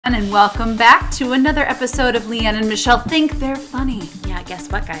And welcome back to another episode of Leann and Michelle Think They're Funny. Yeah, guess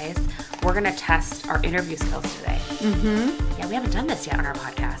what, guys? We're going to test our interview skills today. Yeah, we haven't done this yet on our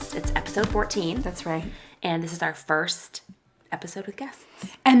podcast. It's episode 14. That's right. And this is our first episode with guests.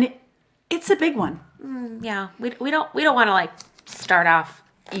 And it's a big one. Yeah, we don't want to like start off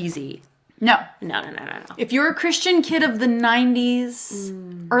easy. No. No. If you're a Christian kid of the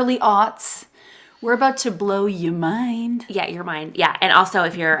 90s, early aughts, we're about to blow your mind. Yeah, your mind. Yeah, and also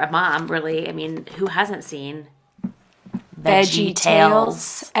if you're a mom, really, I mean, who hasn't seen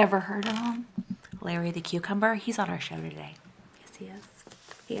VeggieTales? Ever heard of them? Larry the Cucumber? He's on our show today. Yes, he is.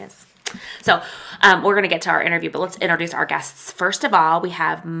 He is. So we're going to get to our interview, but let's introduce our guests. First of all, we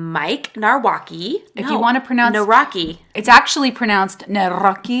have MIKE NAWROCKI. If you want to pronounce... NAWROCKI. It's actually pronounced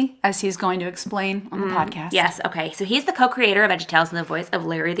NAWROCKI, as he's going to explain on the podcast. Yes, okay. So he's the co-creator of VeggieTales and the voice of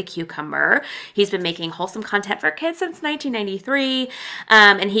Larry the Cucumber. He's been making wholesome content for kids since 1993.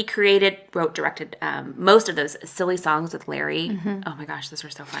 And he wrote, directed most of those silly songs with Larry. Oh my gosh, those were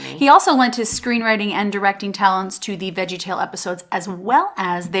so funny. He also lent his screenwriting and directing talents to the VeggieTale episodes, as well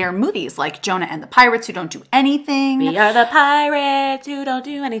as their movies, like Jonah and the Pirates Who Don't Do Anything. We are the pirates who don't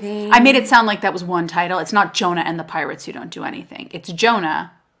do anything. I made it sound like that was one title. It's not Jonah and the Pirates Who Don't Do Anything. It's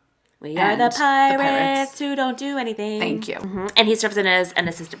Jonah. We are the pirates who don't do anything. Thank you. And he serves as an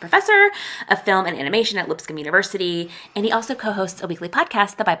assistant professor of film and animation at Lipscomb University. And he also co-hosts a weekly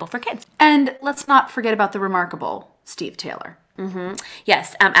podcast, The Bible for Kids. And let's not forget about the remarkable Steve Taylor.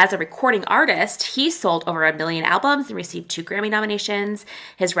 Yes, as a recording artist, he sold over 1 million albums and received 2 Grammy nominations.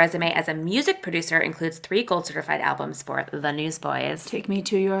 His resume as a music producer includes 3 gold-certified albums for the Newsboys. Take me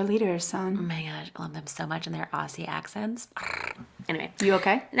to your leaders, son. Oh my gosh, I love them so much in their Aussie accents. Anyway. You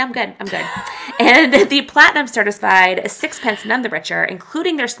okay? No, I'm good. And the platinum-certified Sixpence None the Richer,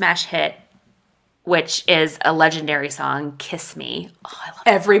 including their smash hit, which is a legendary song, Kiss Me. Oh, I love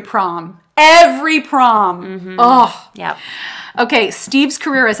Every prom. Oh. Yep. Okay, Steve's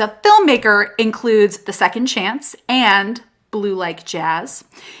career as a filmmaker includes The Second Chance and Blue Like Jazz.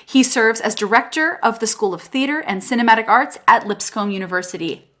 He serves as director of the School of Theater and Cinematic Arts at Lipscomb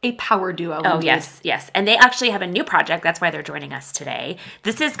University. A power duo. Oh, indeed. Yes. And they actually have a new project. That's why they're joining us today.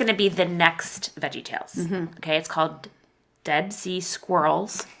 This is going to be the next VeggieTales. Okay, it's called Dead Sea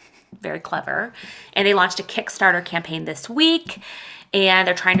Squirrels. Very clever. And they launched a Kickstarter campaign this week. And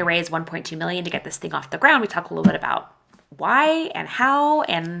they're trying to raise $1.2 million to get this thing off the ground. We talk a little bit about why and how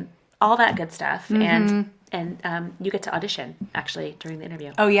and all that good stuff. And you get to audition actually during the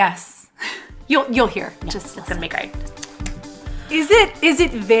interview. Oh yes, you'll hear. Yeah, it's gonna be great. Is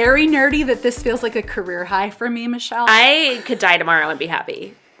it very nerdy that this feels like a career high for me, Michelle? I could die tomorrow and be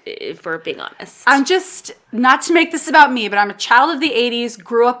happy, if we're being honest. I'm just, not to make this about me, but I'm a child of the 80s,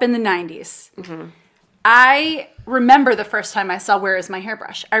 grew up in the 90s. I remember the first time I saw Where Is My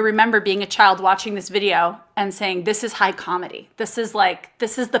Hairbrush. I remember being a child watching this video and saying, this is high comedy. This is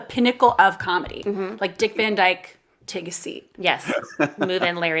the pinnacle of comedy. Like Dick Van Dyke, take a seat. Yes. Move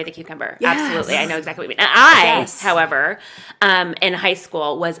in Larry the Cucumber. Yes. Absolutely. I know exactly what you mean. And I, however, in high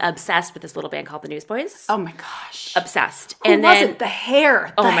school was obsessed with this little band called the Newsboys. Oh my gosh. Obsessed. Who wasn't? The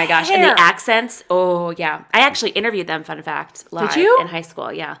hair. Oh my gosh. And the accents. Oh yeah. I actually interviewed them, fun fact, live. Did you? In high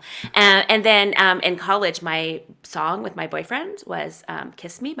school, yeah. And then in college, my song with my boyfriend was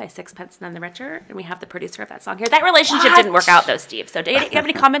Kiss Me by Sixpence None the Richer. And we have the producer of that song here. That relationship didn't work out though, Steve. So do you have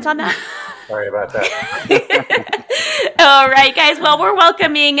any comment on that? Sorry about that. All right, guys. Well, we're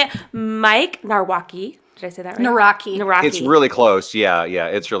welcoming MIKE NAWROCKI. Did I say that right? NAWROCKI. It's really close. Yeah,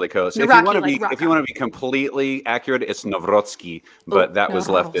 it's really close. If NAWROCKI, you want to be completely accurate, it's NAWROCKI, but that was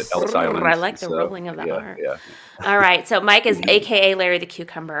left at L silent. I like the rolling of the R. Yeah. All right. So MIKE is AKA Larry the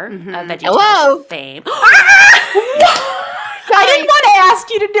Cucumber of VeggieTales fame. I didn't want to ask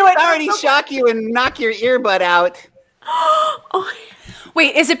you to do it. Sorry to shock you and knock your earbud out.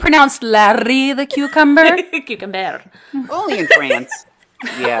 Wait, is it pronounced Larry the Cucumber? Cucumber. Only in France.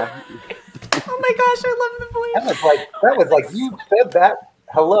 Yeah. Oh my gosh, I love the voice. That was like you said that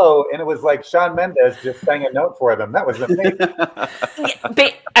hello, and it was like Shawn Mendes just sang a note for them. That was amazing.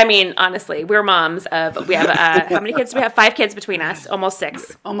 I mean, honestly, we're moms of. We have how many kids? We have 5 kids between us, almost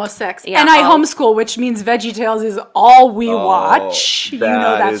 6. Almost 6. Yeah, and I homeschool, which means VeggieTales is all we watch. You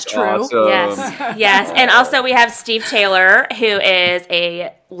know that's true. Awesome. Yes. And also we have Steve Taylor, who is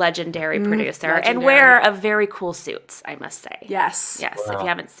a legendary producer and wearer of very cool suits, I must say. Yes. Yes. Wow. If you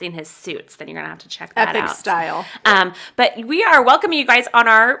haven't seen his suits, then you're gonna have to check that out. Epic style. But we are welcoming you guys on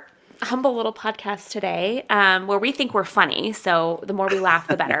our humble little podcast today, where we think we're funny. So the more we laugh,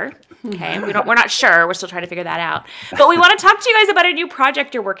 the better. Okay, we're not sure. We're still trying to figure that out. But we want to talk to you guys about a new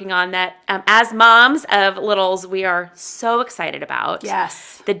project you're working on that, as moms of littles, we are so excited about.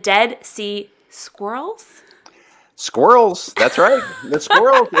 Yes, the Dead Sea Squirrels. Squirrels, that's right. The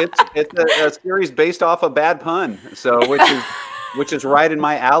Squirrels. It's a series based off a bad pun. So which is right in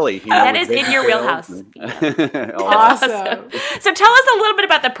my alley. That is in your wheelhouse. Awesome. So tell us a little bit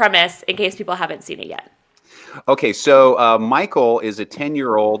about the premise in case people haven't seen it yet. Okay, so Michael is a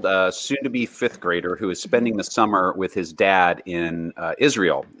 10-year-old, soon-to-be fifth grader who is spending the summer with his dad in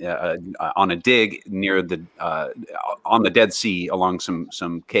Israel on a dig near on the Dead Sea along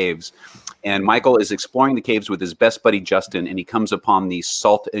some caves. And Michael is exploring the caves with his best buddy Justin, and he comes upon these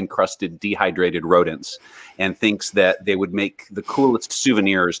salt-encrusted, dehydrated rodents and thinks that they would make the coolest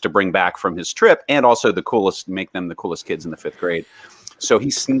souvenirs to bring back from his trip, and also make them the coolest kids in the fifth grade. So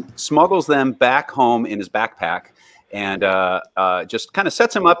he smuggles them back home in his backpack and just kind of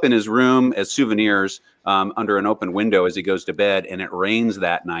sets them up in his room as souvenirs under an open window as he goes to bed. And it rains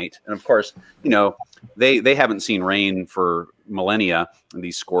that night. And of course, they haven't seen rain for millennia,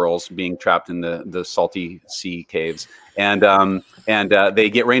 these squirrels being trapped in the salty sea caves. And they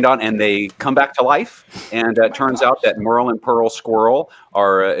get rained on and they come back to life. And it turns out that Merle and Pearl Squirrel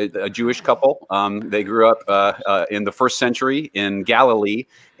are a Jewish couple. They grew up in the first century in Galilee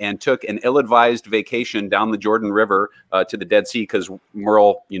and took an ill-advised vacation down the Jordan River to the Dead Sea because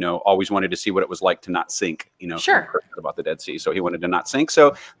Merle, always wanted to see what it was like to not sink. Sure. About the Dead Sea, so he wanted to not sink.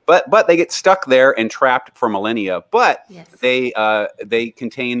 So, but they get stuck there and trapped for millennia. But yes. They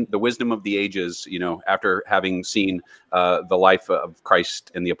contain the wisdom of the ages. After having seen the life of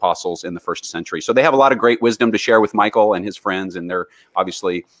Christ and the apostles in the first century, so they have a lot of great wisdom to share with Michael and his friends, and they're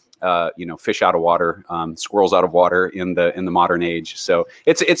obviously fish out of water, squirrels out of water in the modern age. So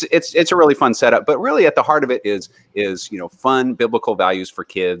it's a really fun setup, but really at the heart of it is fun biblical values for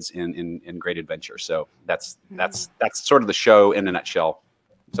kids in great adventure. So that's sort of the show in a nutshell,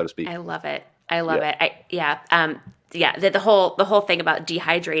 so to speak. I love it. The whole thing about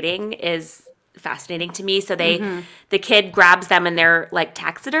dehydrating is fascinating to me. So the kid grabs them and they're like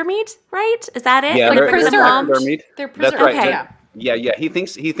taxidermied, right? Is that it? Yeah, like they're preserved. They're preserved. That's right. Okay. Yeah. He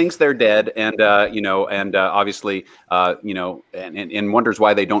thinks they're dead, and obviously, and wonders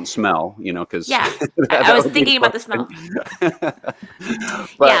why they don't smell. Because I was thinking about the smell.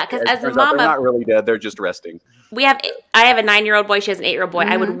 Because as a mom, they're not really dead; they're just resting. I have a 9-year-old boy. She has an 8-year-old boy.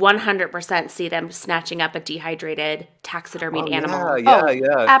 I would 100% see them snatching up a dehydrated taxidermied animal.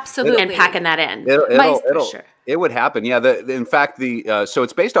 Yeah, absolutely, and packing that in. It would happen. Yeah. In fact, so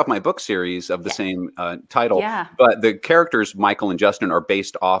it's based off my book series of the same title. Yeah. But the characters Michael and Justin are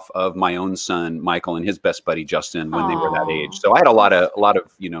based off of my own son Michael and his best buddy Justin when they were that age. So I had a lot of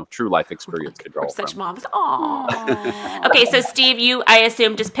true life experience to draw from. Such moms. Aww. Okay, so Steve, I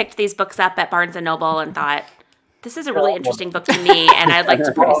assume just picked these books up at Barnes and Noble and thought, this is a really interesting book to me, and I'd like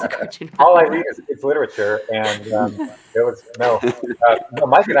to produce a cartoon. All I read is it's literature, and it was Mike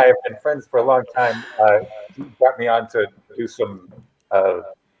and I have been friends for a long time. He got me on to do some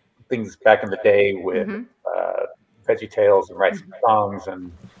things back in the day with VeggieTales and write some songs,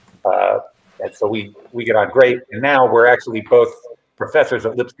 and so we get on great. And now we're actually both professors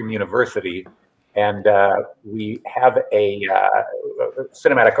at Lipscomb University. And we have a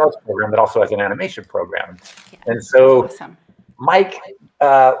cinematic arts program that also has an animation program. Yeah. And so awesome. Mike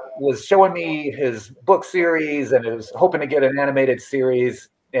was showing me his book series and was hoping to get an animated series.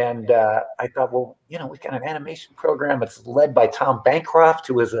 And I thought, well, we've got an animation program. It's led by Tom Bancroft,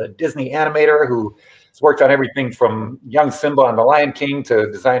 who is a Disney animator who's worked on everything from young Simba on The Lion King to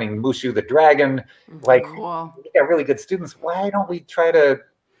designing Mushu the Dragon. Like, cool. We got really good students. Why don't we try to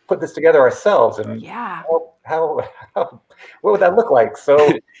put this together ourselves? And how what would that look like? So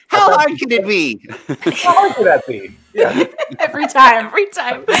how hard can it be? How hard could that be? Yeah. every time.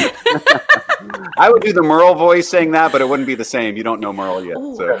 I would do the Merle voice saying that, but it wouldn't be the same. You don't know Merle yet.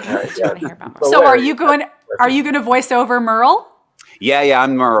 Ooh, so so are you going to voice over Merle? Yeah,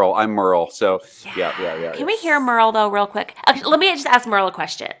 I'm Merle. So yeah. Can we hear Merle though real quick? Okay, let me just ask Merle a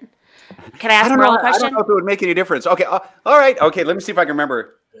question. Can I ask Merle a question? I don't know if it would make any difference. Okay, all right. Okay, let me see if I can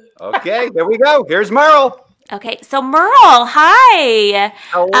remember. Okay, there we go. Here's Merle. Okay, so Merle, hi.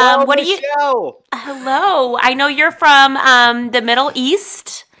 Hello, Michelle. Hello. I know you're from the Middle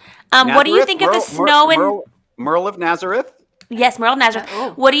East. What do you think of the snow in Merle of Nazareth? Yes, Merle of Nazareth.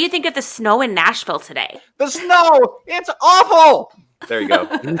 Oh. What do you think of the snow in Nashville today? The snow, it's awful. There you go.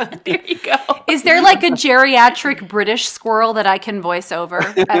 There you go. Is there like a geriatric British squirrel that I can voice over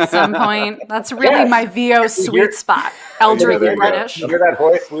at some point? That's really my VO sweet spot. Elderly British. You hear that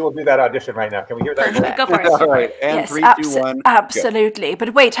voice? We will do that audition right now. Can we hear that voice? Go for it. All right, and Yes, 3, 2, 1. absolutely.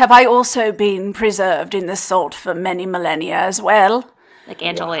 But wait, have I also been preserved in the salt for many millennia as well? Like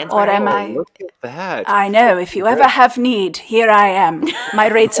Angela Lansbury. Or am I? Look at that. I know. If you ever have need, here I am. My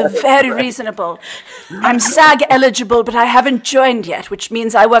rates are very reasonable. I'm SAG eligible, but I haven't joined yet, which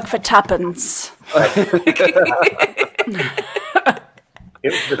means I work for tuppence.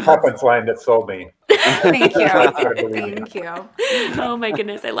 It was the tuppence line that sold me. Thank you. Thank you. Oh my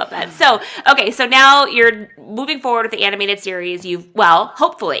goodness, I love that. So, okay, so now you're moving forward with the animated series.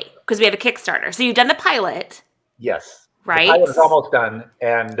 Hopefully, because we have a Kickstarter. So you've done the pilot. Yes. Right. The pilot is almost done,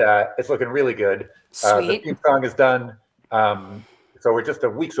 and it's looking really good. The Sweet. theme song is done. So we're just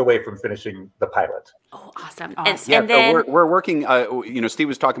weeks away from finishing the pilot. Oh, awesome. Awesome. And then so we're working, Steve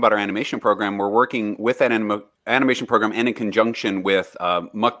was talking about our animation program. We're working with that animation program and in conjunction with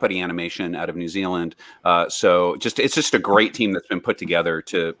Muck Putty Animation out of New Zealand. So it's just a great team that's been put together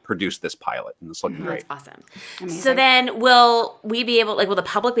to produce this pilot, and it's looking great. that's awesome. Amazing. So then will will the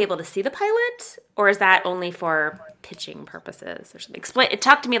public be able to see the pilot, or is that only for pitching purposes or something?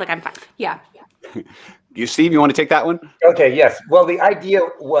 Talk to me like I'm 5. Yeah. Steve, you want to take that one? Okay, yes. Well, the idea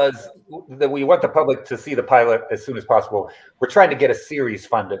was that we want the public to see the pilot as soon as possible. We're trying to get a series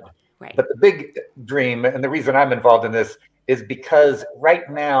funded. Right. But the big dream, and the reason I'm involved in this, is because right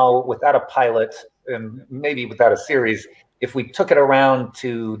now, without a pilot and maybe without a series, if we took it around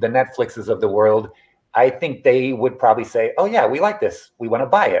to the Netflixes of the world, I think they would probably say, oh yeah, we like this. We want to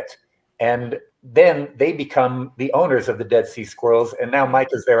buy it. And then they become the owners of the Dead Sea Squirrels, and now Mike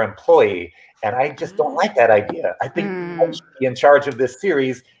is their employee. And I just don't like that idea. I think Mike should be in charge of this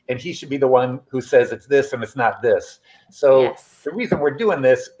series, and he should be the one who says it's this and it's not this. So the reason we're doing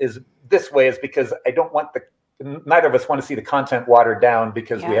this is because I don't want neither of us want to see the content watered down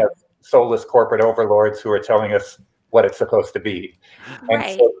because we have soulless corporate overlords who are telling us what it's supposed to be.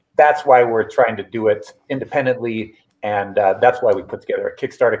 And so that's why we're trying to do it independently. And that's why we put together a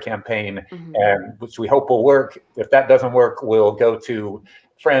Kickstarter campaign, and which we hope will work. If that doesn't work, we'll go to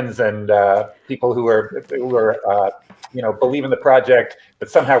friends and people who are believe in the project. But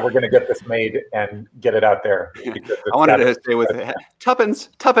somehow we're going to get this made and get it out there. I wanted to stay with tuppence,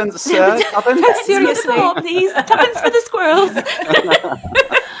 tuppence. Seriously, please, tuppence for the squirrels.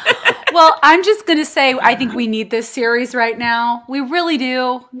 Well, I'm just going to say, I think we need this series right now. We really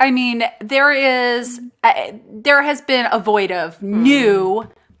do. I mean, there has been a void of new,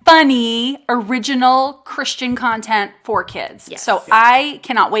 funny, original Christian content for kids. Yes. So I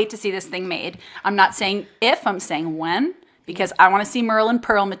cannot wait to see this thing made. I'm not saying if, I'm saying when, because I want to see Merle and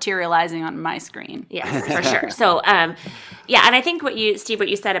Pearl materializing on my screen. Yes, for sure. So, yeah, and I think Steve, what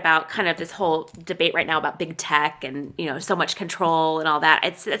you said about kind of this whole debate right now about big tech and, so much control and all that,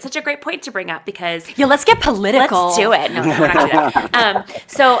 it's such a great point to bring up because... Yeah, let's get political. Let's do it. No, we're not doing that.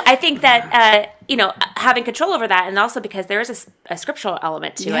 So I think that, having control over that, and also because there is a scriptural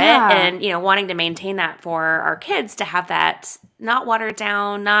element to it, and, wanting to maintain that for our kids to have that not watered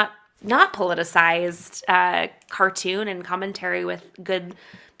down, not politicized cartoon and commentary with good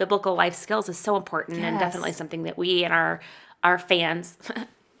biblical life skills is so important, and definitely something that we and our fans,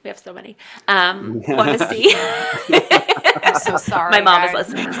 we have so many, want to see. I'm so sorry. My mom is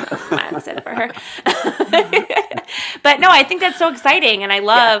listening. I'm excited for her. But no, I think that's so exciting, and I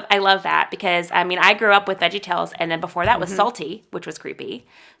love that because I grew up with VeggieTales, and then before that was Salty, which was creepy.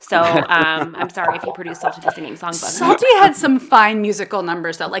 So I'm sorry if you produced Salty the Singing Songbook. Salty had some fine musical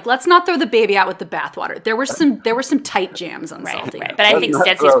numbers though. Like, let's not throw the baby out with the bathwater. There were some tight jams on Salty. Right. But I think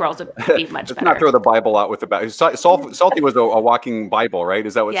Dead Sea Squirrels would be much better. Let's not throw the Bible out with the bath. Salty was a walking Bible, right?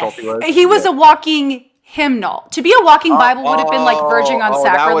 Is that what Salty was? He was a walking hymnal. To be a walking Bible would have been like verging on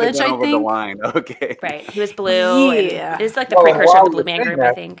sacrilege, that I over think. The line. Okay. Right. He was blue. Yeah. It was like the precursor of the Blue Man Group,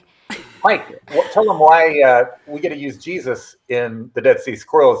 I think. Mike, tell them why we get to use Jesus in the Dead Sea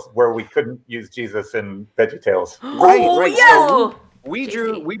Squirrels where we couldn't use Jesus in VeggieTales. Right. Yes. So we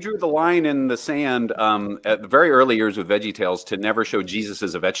drew the line in the sand at the very early years with VeggieTales to never show Jesus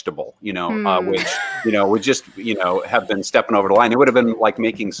as a vegetable, which would just have been stepping over the line. It would have been like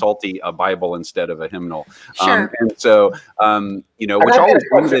making Salty a Bible instead of a hymnal. Sure. And so which always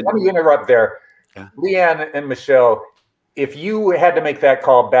limited. Let me interrupt there. Yeah. Leann and Michelle, if you had to make that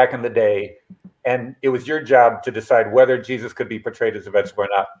call back in the day, and it was your job to decide whether Jesus could be portrayed as a vegetable or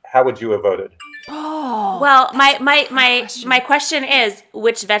not, how would you have voted? Oh, Well, my question is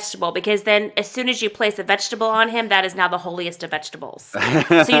which vegetable? Because then as soon as you place a vegetable on him, that is now the holiest of vegetables. So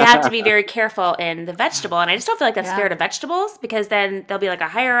you have to be very careful in the vegetable. And I just don't feel like that's fair to vegetables, because then there'll be like a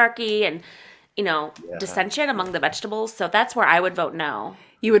hierarchy and, you know, dissension among the vegetables. So that's where I would vote no.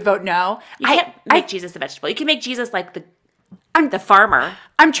 you would vote no. You can't make Jesus a vegetable. You can make Jesus like the farmer.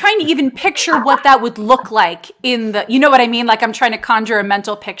 I'm trying to even picture what that would look like in the, you know what I mean? Like I'm trying to conjure a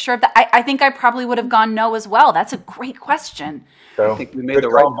mental picture of that. I think I probably would have gone no as well. That's a great question. So I think we made the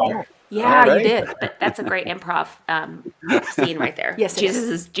right call. Yeah, All right. you did. But that's a great improv scene right there. Yes, it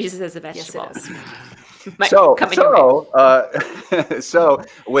is. Jesus is a vegetable. Yes, it is. So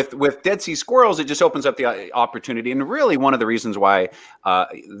with Dead Sea Squirrels, it just opens up the opportunity, and really one of the reasons why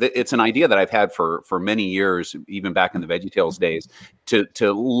it's an idea that I've had for many years, even back in the VeggieTales days,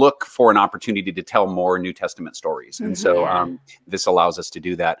 to look for an opportunity to tell more New Testament stories, and so this allows us to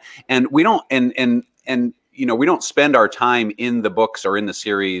do that. And we don't, and you know, we don't spend our time in the books or in the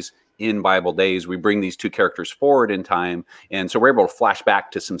series in Bible days. We bring these two characters forward in time, and so we're able to flash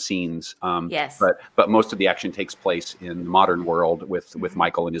back to some scenes. Yes. But most of the action takes place in the modern world with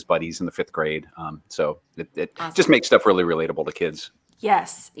Michael and his buddies in the 5th grade. So it just makes stuff really relatable to kids.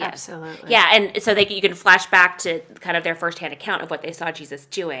 Yes, absolutely. Yeah, and so you can flash back to kind of their firsthand account of what they saw Jesus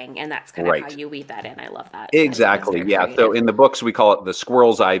doing, and that's kind of how you weave that in. I love that. Exactly. Yeah. Creative. So in the books, we call it the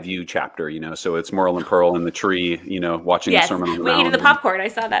squirrel's eye view chapter. You know, so it's Merle and Pearl in the tree. You know, watching the Sermon on the Mount. Eating the popcorn. I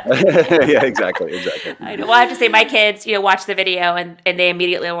saw that. Yeah, exactly. I know. Well, I have to say, my kids, you know, watch the video and they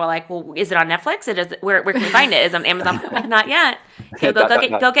immediately were like, "Well, is it on Netflix? Where can we find it? Is it on Amazon?" Like, not yet.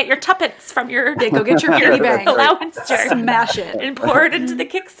 Go get your tuppence from your go get your piggy bank allowance jar, smash it, and pour it into the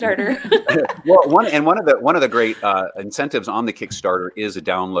Kickstarter. Well, one of the great incentives on the Kickstarter is a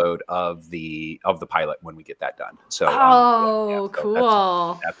download of the pilot when we get that done. So so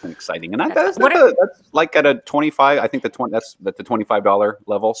cool. That's an exciting, and that's like at a 25. I think that's the $25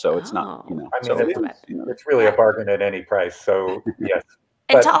 level. So it's not, you know. I mean, it's really a bargain at any price. So yes.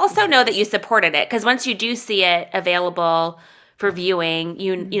 And to also know that you supported it, because once you do see it available for viewing,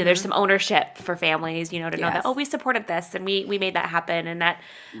 you know, there's some ownership for families, you know, to know that, we supported this and we made that happen, and that,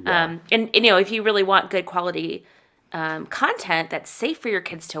 and you know, if you really want good quality content that's safe for your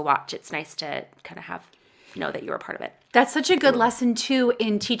kids to watch, it's nice to kind of know that you were a part of it. That's such a good lesson too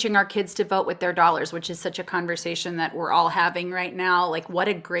in teaching our kids to vote with their dollars, which is such a conversation that we're all having right now. Like, what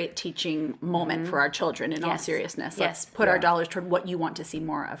a great teaching moment for our children, in all seriousness. Let's put our dollars toward what you want to see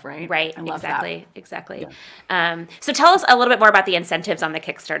more of, right? Right. I love exactly. Yeah. So tell us a little bit more about the incentives on the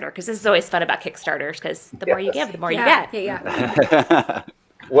Kickstarter, because this is always fun about Kickstarters, because the more you give, the more you get. Yeah.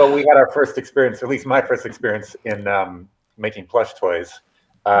 Well, we had our first experience, at least my first experience, in making plush toys.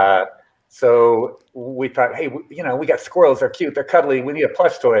 So we thought, hey, you know, we got squirrels. They're cute. They're cuddly. We need a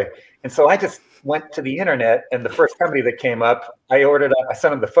plush toy. And so I just went to the internet, and the first company that came up, I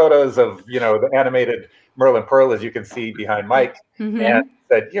sent them the photos of, you know, the animated Merle and Pearl, as you can see behind Mike, and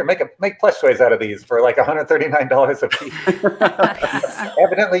said, here, make plush toys out of these for like $139 a piece.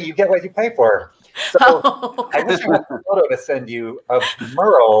 Evidently, you get what you pay for. So I wish I had a photo to send you of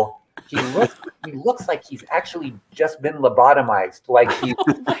Merle. He looks like he's actually just been lobotomized. Like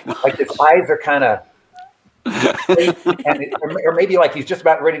his eyes are kind of, or maybe like he's just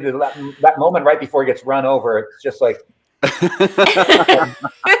about ready to that moment right before he gets run over. It's just like, and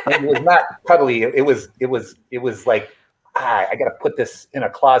it was not cuddly. It was like, I got to put this in a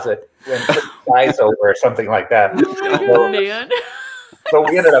closet and put his eyes over or something like that. So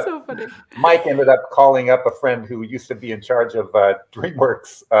we ended up, Mike ended up calling up a friend who used to be in charge of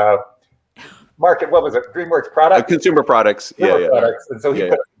DreamWorks market. What was it? DreamWorks products? Consumer products. Products. And so he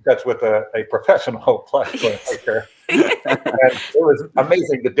put in touch with a professional plush toy maker. And it was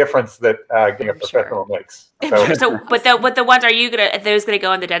amazing the difference that getting a professional makes. But the ones, are those going to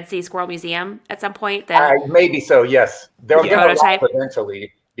go in the Dead Sea Squirrel Museum at some point? Maybe so, yes. They're going to arrive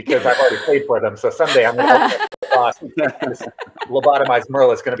eventually, because I've already paid for them. So someday I'm going to this lobotomized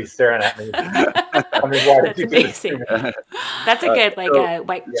Merle is going to be staring at me. That's amazing. That's a good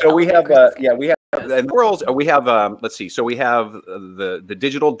white. So we have and squirrels. We have let's see. So we have the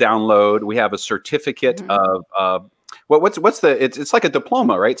digital download. We have a certificate of what's the it's like a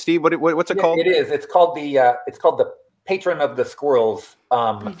diploma, right, Steve? What's it called? It is. It's called the Patron of the Squirrels,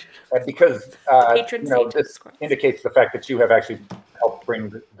 because you know, this indicates the fact that you have actually helped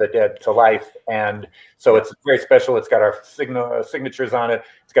bring the dead to life, and so it's very special. It's got our signatures on it.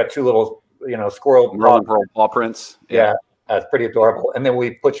 It's got two little, you know, squirrel paw prints. Yeah, it's pretty adorable. And then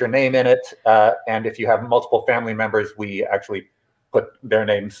we put your name in it, and if you have multiple family members, we actually put their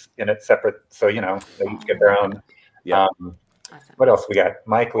names in it separate, so you know they each get their own. Yeah. Awesome. What else we got,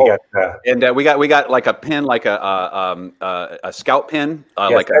 Mike? We got and we got like a pin, like a scout pin,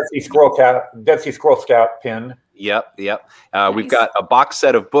 yes, like Dead Sea Scroll Scout pin. Yep. We've got a box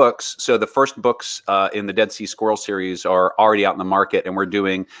set of books. So the first books in the Dead Sea Squirrel series are already out in the market, and we're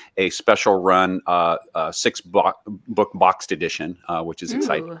doing a special run 6-book boxed edition, which is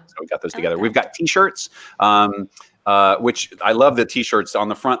exciting. So we got those together. We've got T-shirts, which I love. The T-shirts on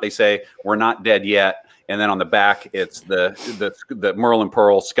the front, they say "We're not dead yet." And then on the back, it's the Merle and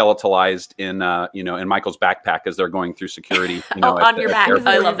Pearl skeletalized in Michael's backpack as they're going through security. On your back.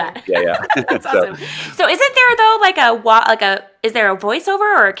 I love that. Yeah. That's awesome. So isn't there though is there a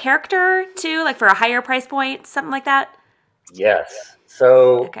voiceover or a character too, like for a higher price point, something like that? Yes.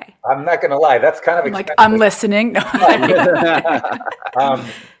 So Okay. I'm not going to lie, that's kind of I'm expensive. like, I'm listening. No.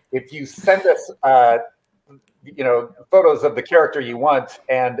 If you send us, photos of the character you want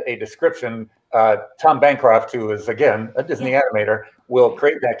and a description, Tom Bancroft, who is again a Disney animator, will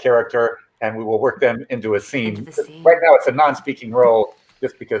create that character, and we will work them into a scene. Right now, it's a non-speaking role,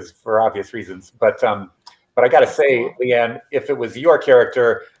 just because for obvious reasons. But I got to say, Leeann, if it was your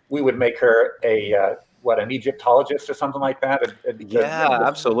character, we would make her an Egyptologist or something like that. Yeah,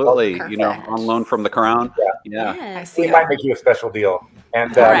 absolutely. Perfect. On loan from the crown. Yeah. Yes. We might make you a special deal.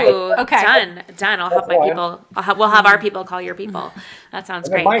 And All right. Ooh, Okay. Done. I'll have my people. We'll have our people call your people. That sounds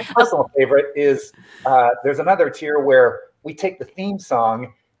And then great. my personal favorite is there's another tier where we take the theme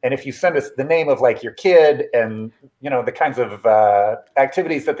song, and if you send us the name of like your kid and the kinds of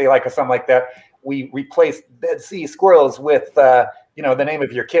activities that they like or something like that, we replace Dead Sea Squirrels with the name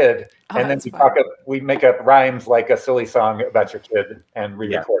of your kid, and then we make up rhymes like a silly song about your kid and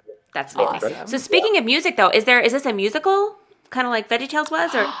re-record it. That's Awesome. amazing. So speaking of music, though, is this a musical, kind of like VeggieTales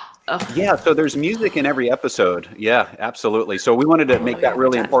was, or? Yeah, so there's music in every episode. Yeah, absolutely. So we wanted to make that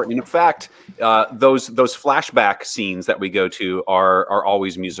really important. And in fact, those flashback scenes that we go to are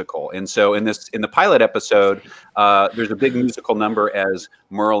always musical. And so in the pilot episode, there's a big musical number as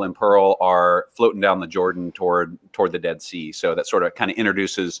Merle and Pearl are floating down the Jordan toward the Dead Sea. So that sort of kind of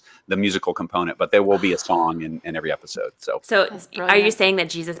introduces the musical component. But there will be a song in every episode. So are you saying that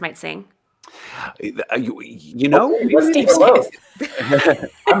Jesus might sing? Steve Smith.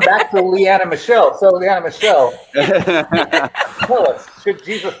 I'm back to Leeann and Michelle. So Leeann and Michelle, tell us, should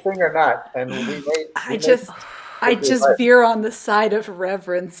Jesus sing or not? And I just veer on the side of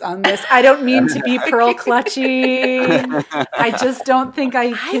reverence on this. I don't mean to be pearl clutching. I just don't think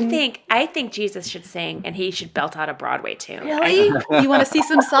I can. I think Jesus should sing, and he should belt out a Broadway tune. Really? You want to see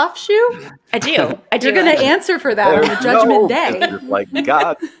some soft shoe? I do. You're going to answer for that on the Judgment Day. Business like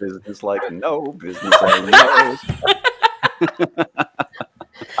God, business like no business. I know.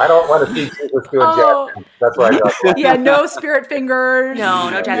 I don't want to see Jesus doing jazz. That's why I got. Yeah, no spirit fingers. No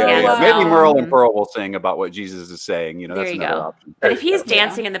jazz Yeah. hands. Maybe Merle and Pearl will sing about what Jesus is saying. There That's you another go. option. But if he's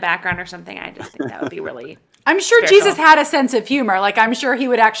dancing in the background or something, I just think that would be really. I'm sure spiritual. Jesus had a sense of humor. Like, I'm sure he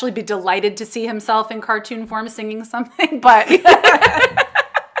would actually be delighted to see himself in cartoon form singing something, but.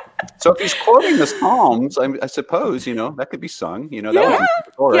 So if he's quoting the Psalms, I suppose, that could be sung. That would be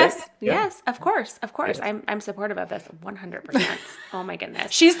cool, right? Yes. Yes, of course. I'm supportive of this 100%. Oh my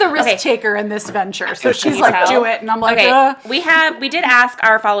goodness. She's the risk taker in this venture. So she's you like, tell? do it. And I'm like, Okay, we did ask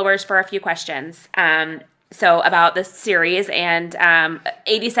our followers for a few questions. So about this series, and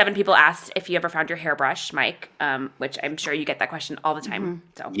 87 people asked if you ever found your hairbrush, Mike, which I'm sure you get that question all the time.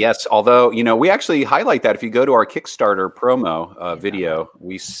 So Yes, although we actually highlight that if you go to our Kickstarter promo video,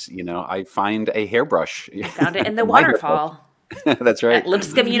 I find a hairbrush. I found it in the waterfall. That's right. At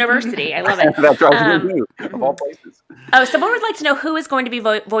Lipscomb University. I love it. That's right. Of all places. Oh, someone would like to know who is going to be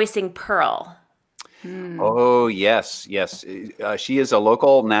voicing Pearl. Oh, yes. She is a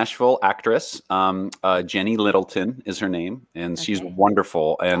local Nashville actress. Jenny Littleton is her name, and she's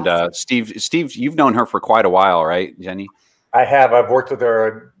wonderful. And Steve, you've known her for quite a while, right, Jenny? I have. I've worked with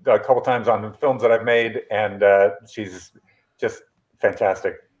her a couple times on films that I've made, and she's just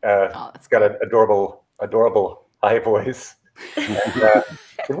fantastic. It's got an adorable high voice. And,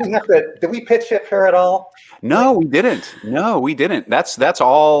 did we pitch shift her at all? No, we didn't. That's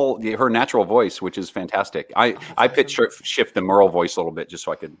all her natural voice, which is fantastic. I pitch shift the Merle voice a little bit just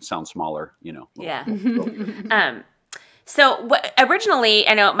so I could sound smaller, Yeah. So originally,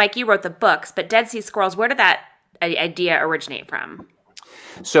 I know, Mike, you wrote the books, but Dead Sea Squirrels, where did that idea originate from?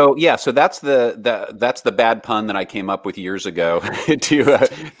 So that's the bad pun that I came up with years ago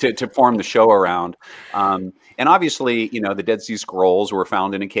to form the show around. And obviously, the Dead Sea Scrolls were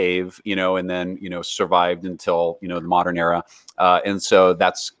found in a cave, and then, survived until, the modern era. And so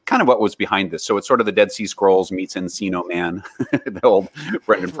that's kind of what was behind this. So it's sort of the Dead Sea Scrolls meets Encino Man, the old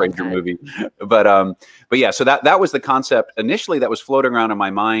Brendan Fraser movie. But yeah, so that was the concept initially that was floating around in my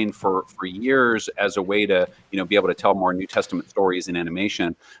mind for years as a way to, be able to tell more New Testament stories in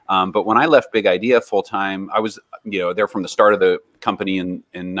animation. But when I left Big Idea full time, I was, there from the start of the company in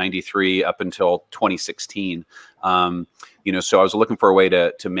 93 up until 2016. So I was looking for a way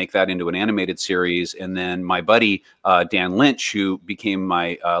to make that into an animated series. And then my buddy, Dan Lynch, who became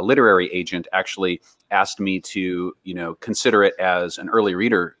my literary agent, actually asked me to, consider it as an early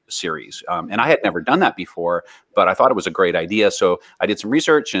reader series. And I had never done that before, but I thought it was a great idea. So I did some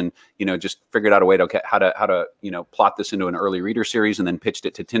research and, just figured out a way to how to plot this into an early reader series, and then pitched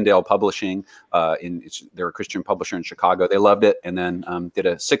it to Tyndale Publishing. They're a Christian publisher in Chicago. They loved it. And then did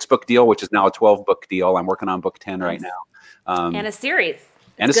a 6-book deal, which is now a 12-book deal. I'm working on book 10 right now. And a series.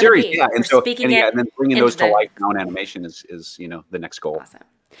 And a series, yeah. And so, and then bringing those to life now in animation is the next goal. Awesome.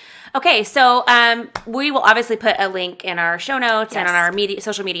 Okay, so we will obviously put a link in our show notes and on our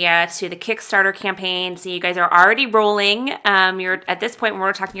social media to the Kickstarter campaign. So you guys are already rolling. You're at this point when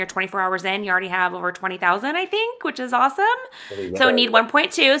we're talking, you're 24 hours in. You already have over 20,000, I think, which is awesome. So we need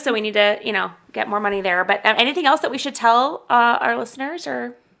 1.2. So we need to, get more money there. But anything else that we should tell our listeners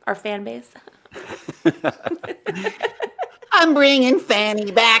or our fan base? I'm bringing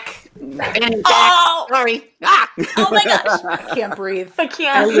Fanny back. Fanny back. Oh! Sorry. Ah! Oh my gosh. I can't breathe. I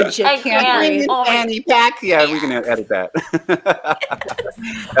can't. I legit can't breathe. Oh Fanny back. Yeah, we can edit that.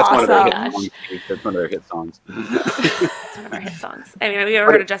 That's awesome. one of their hit songs. That's one of their hit songs. It's one of our hit songs. I mean, have you ever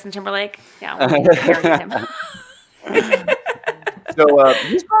heard of Justin Timberlake? Yeah. Him. So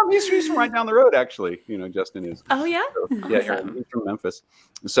he's from right down the road, actually. Justin is. Oh yeah. So, yeah, awesome. he's from Memphis.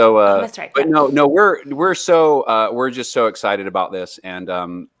 So that's right. But no, we're just so excited about this, and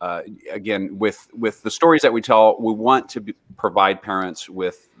again, with the stories that we tell, we want to provide parents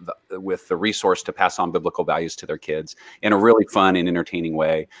with the resource to pass on biblical values to their kids in a really fun and entertaining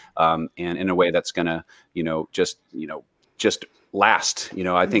way, and in a way that's gonna just last.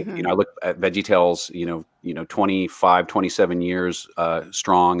 I think I look at VeggieTales, 25, 27 years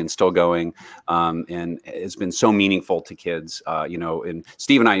strong and still going, and it's been so meaningful to kids. And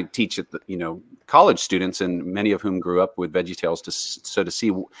Steve and I teach at college students, and many of whom grew up with VeggieTales, to see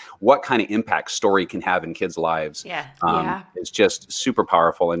what kind of impact story can have in kids' lives. It's just super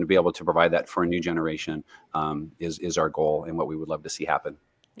powerful, and to be able to provide that for a new generation is our goal and what we would love to see happen.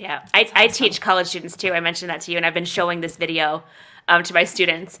 Yeah, I teach college students too. I mentioned that to you, and I've been showing this video to my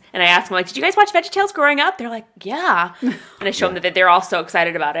students, and I ask them, like, did you guys watch VeggieTales growing up? They're like, yeah. And I show them that they're all so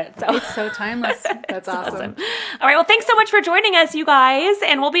excited about it. So it's so timeless. That's awesome. All right, well, thanks so much for joining us, you guys,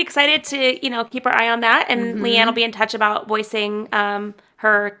 and we'll be excited to, keep our eye on that, and Leeann will be in touch about voicing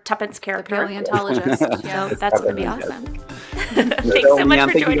her Tuppence character. Paleontologist. So that's going to be awesome. Thanks so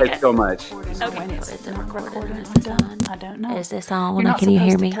much for joining us. Thank you guys so much. Okay. Is it recording? I don't know. Is this on? You're not Can you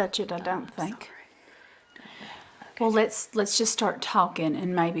hear supposed me? to touch it, I don't think. Well, let's just start talking,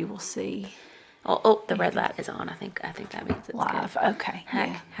 and maybe we'll see. Oh, the red light is on. I think that means it's Live. good. Okay.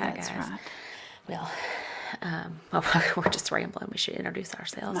 Hi That's guys. right. Well, we're just rambling. We should introduce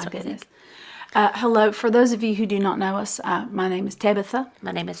ourselves. My don't you goodness. think? Hello. For those of you who do not know us, my name is Tabitha,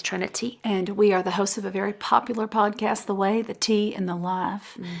 My name is Trinity. and we are the hosts of a very popular podcast, The Way, The Tea, and The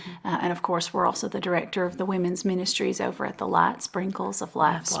Life. And of course, we're also the director of the women's ministries over at the Light Sprinkles of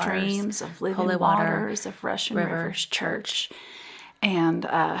Life Waters, Streams, of Living Holy Water, Waters, of Russian Rivers Rivers Church. And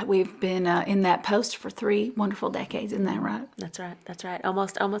we've been in that post for 3 wonderful decades. Isn't that right? That's right. That's right.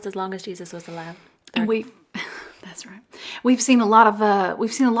 Almost as long as Jesus was alive. And that's right. We've seen a lot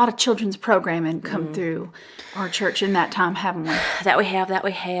of children's programming come through our church in that time, haven't we? That we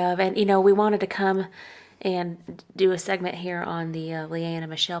have. And, we wanted to come and do a segment here on the Leeann and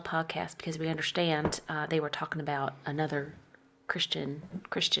Michelle podcast because we understand they were talking about another Christian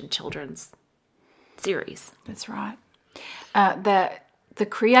children's series. That's right. The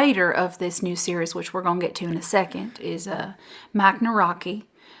creator of this new series, which we're going to get to in a second, is MIKE NAWROCKI.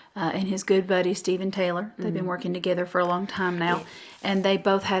 And his good buddy, Stephen Taylor. They've been working together for a long time now. And they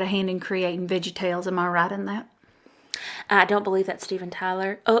both had a hand in creating VeggieTales. Am I right in that? I don't believe that's Steven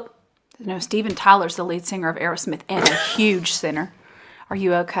Tyler. Oh. No, Steven Tyler's the lead singer of Aerosmith and a huge sinner. Are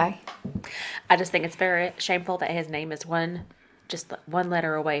you okay? I just think it's very shameful that his name is one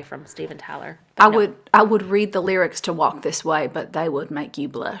letter away from Steven Tyler. I would read the lyrics to Walk This Way, but they would make you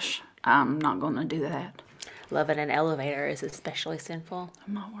blush. I'm not going to do that. Love in an elevator is especially sinful. Oh,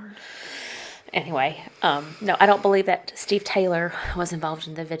 my word. Anyway, no, I don't believe that Steve Taylor was involved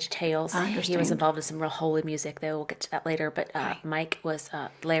in the VeggieTales. I understand. He was involved in some real holy music, though. We'll get to that later. But Mike was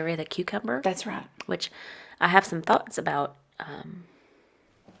Larry the Cucumber. That's right. Which I have some thoughts about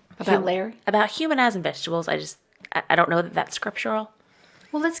About Larry? About humanizing vegetables. I don't know that that's scriptural.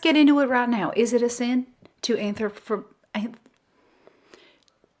 Well, let's get into it right now. Is it a sin to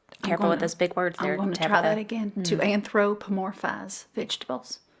Careful with those big words there. I'm going to try that again. To anthropomorphize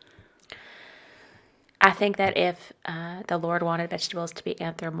vegetables. I think that if the Lord wanted vegetables to be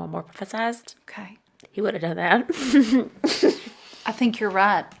anthropomorphized, Okay. he would have done that. I think you're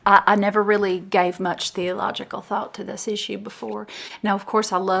right. I never really gave much theological thought to this issue before. Now, of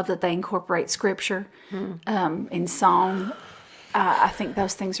course, I love that they incorporate scripture in song. I think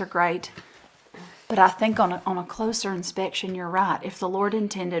those things are great. But I think on a closer inspection, you're right. If the Lord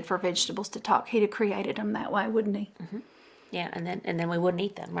intended for vegetables to talk, he'd have created them that way, wouldn't he? Mm-hmm. Yeah, and then we wouldn't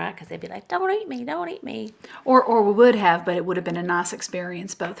eat them, right? Because they'd be like, don't eat me, don't eat me. Or we would have, but it would have been a nice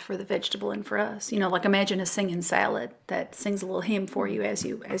experience both for the vegetable and for us. You know, like imagine a singing salad that sings a little hymn for you as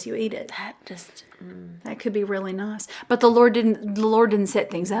you eat it. That just that could be really nice. But the Lord didn't set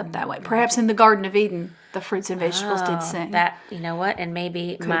things up that way. Perhaps in the Garden of Eden, the fruits and vegetables did sing. That, you know what? And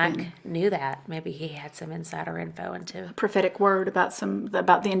maybe Mike knew that. Maybe he had some insider info into prophetic word about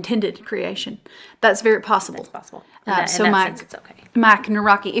the intended creation. That's very possible. It's possible. So in that Mike, sense, it's okay. Mike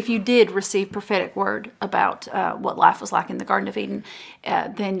NAWROCKI, if you did receive prophetic word about what life was like in the Garden of Eden,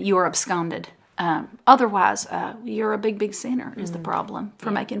 then you are absconded. Otherwise, you're a big sinner is the problem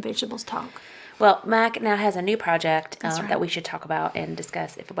for making vegetables talk. Well, Mike now has a new project right. that we should talk about and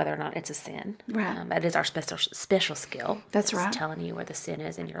discuss whether or not it's a sin. Right. That is our special skill. That's It's right. telling you where the sin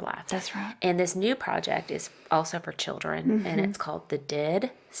is in your life. That's right. And this new project is also for children, and it's called the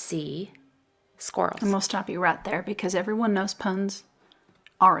Dead Sea Squirrels. And we'll stop you right there because everyone knows puns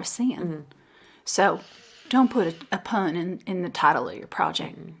are a sin. So don't put a pun in the title of your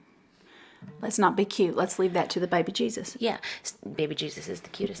project. Let's not be cute. Let's leave that to the baby Jesus. Yeah, baby Jesus is the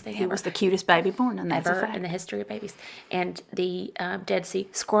cutest thing He ever. was the cutest baby born, and that's a Ever fact. in the history of babies. And the Dead Sea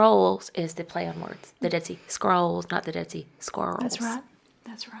Scrolls is the play on words. The Dead Sea Scrolls, not the Dead Sea Squirrels. That's right.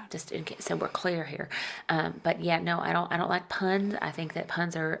 That's right. Just in case, so we're clear here. But yeah, no, I don't like puns. I think that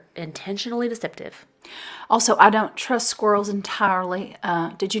puns are intentionally deceptive. Also, I don't trust squirrels entirely.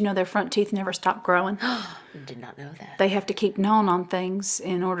 Did you know their front teeth never stop growing? Did not know that. They have to keep gnawing on things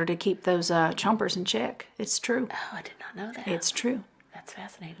in order to keep those chompers in check. It's true. Oh, I did not know that. It's true. That's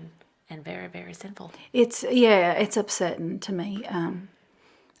fascinating and very, very sinful. It's upsetting to me.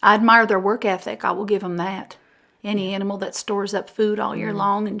 I admire their work ethic. I will give them that. Any animal that stores up food all year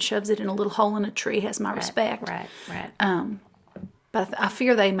long and shoves it in a little hole in a tree has my respect. Right. But I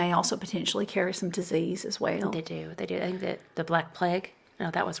fear they may also potentially carry some disease as well. They do. I think that the Black Plague, no,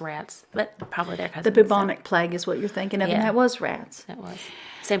 that was rats, but probably their cousins. The bubonic plague is what you're thinking of, and that was rats. That was.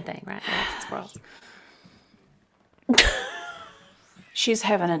 Same thing, right? Rats and squirrels. She's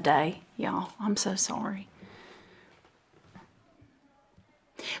having a day, y'all. I'm so sorry.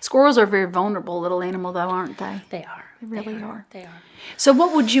 Squirrels are a very vulnerable little animal, though, aren't they? They are. They really are. They are. So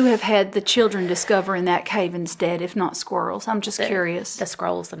what would you have had the children discover in that cave instead, if not squirrels? I'm just curious. The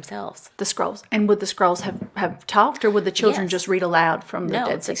scrolls themselves. The scrolls. And would the scrolls have talked, or would the children just read aloud from the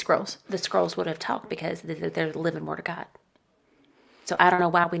Dead Sea Scrolls? The scrolls would have talked because they're the living word of God. So I don't know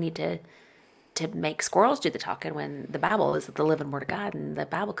why we need to make squirrels do the talking when the Bible is the living word of God, and the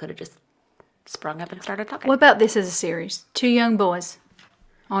Bible could have just sprung up and started talking. What about this as a series? 2 young boys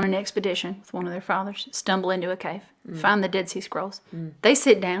on an expedition with one of their fathers stumble into a cave, find the Dead Sea Scrolls. They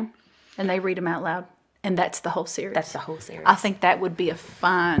sit down and they read them out loud, and that's the whole series. That's the whole series. I think that would be a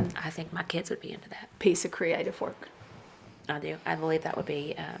fine I think my kids would be into that. piece of creative work. I do. I believe that would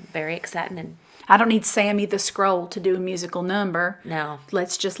be very exciting. And I don't need Sammy the Scroll to do a musical number. no,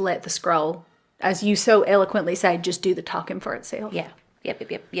 Let's just let the scroll, as you so eloquently say, just do the talking for itself. yeah, yep.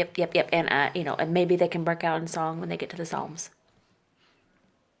 And and maybe they can break out in song when they get to the Psalms.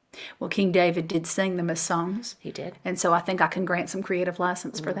 Well, King David did sing them as songs. He did. And so I think I can grant some creative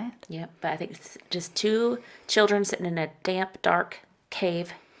license for that. Yeah, but I think it's just 2 children sitting in a damp, dark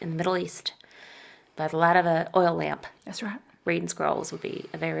cave in the Middle East by the light of an oil lamp. That's right. Reading scrolls would be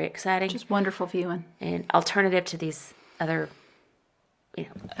a very exciting Just wonderful viewing. and alternative to these other,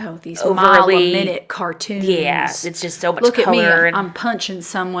 Oh, these Overly- mile-a-minute cartoons. yeah, it's just so much Look at me, color. And I'm punching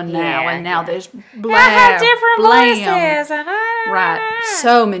someone now, Yeah, and now yeah. there's blah, I have different blam. voices. And Right.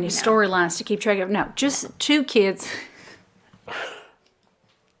 So many storylines to keep track of. No, just 2 kids.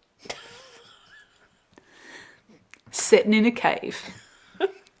 Sitting in a cave.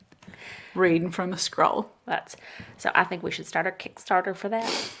 Reading from a scroll. So I think we should start our Kickstarter for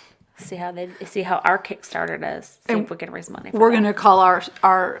that. See how our Kickstarter does. See if we can raise money for We're that. going to call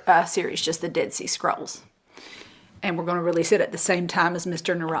our series just the Dead Sea Scrolls. And we're going to release it at the same time as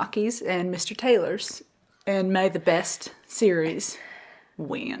Mr. NAWROCKI's and Mr. Taylor's. And may the best series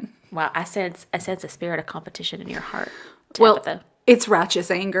win. Wow, I sense a spirit of competition in your heart, Well, Tabitha. it's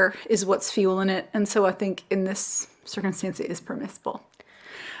righteous anger is what's fueling it. And so I think in this circumstance, it is permissible.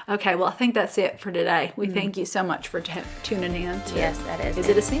 Okay, well, I think that's it for today. We thank you so much for tuning in. Yes, that is. Is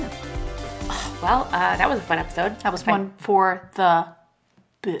it a sin? Well, that was a fun episode. That was fun for the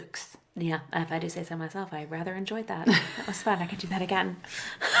books. Yeah, if I do say so myself, I rather enjoyed that. That was fun. I could do that again.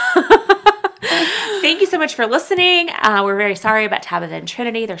 Thank you so much for listening. We're very sorry about Tabitha and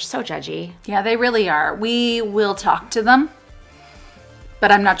Trinity. They're so judgy. Yeah, they really are. We will talk to them,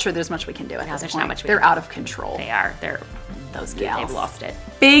 but I'm not sure there's much we can do at this there's point. not much we They're can do. out of control. They are. They're Those gals. They've lost it.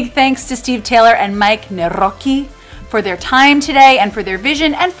 Big thanks to Steve Taylor and Mike NAWROCKI for their time today and for their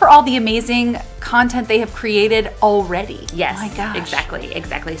vision and for all the amazing content they have created already. Yes, oh my gosh.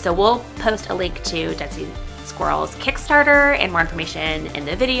 exactly. So we'll post a link to Dead Sea Squirrels Kickstarter and more information in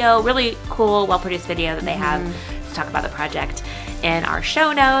the video. Really cool, well-produced video that they have to talk about the project in our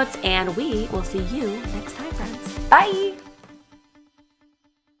show notes. And we will see you next time, friends. Bye.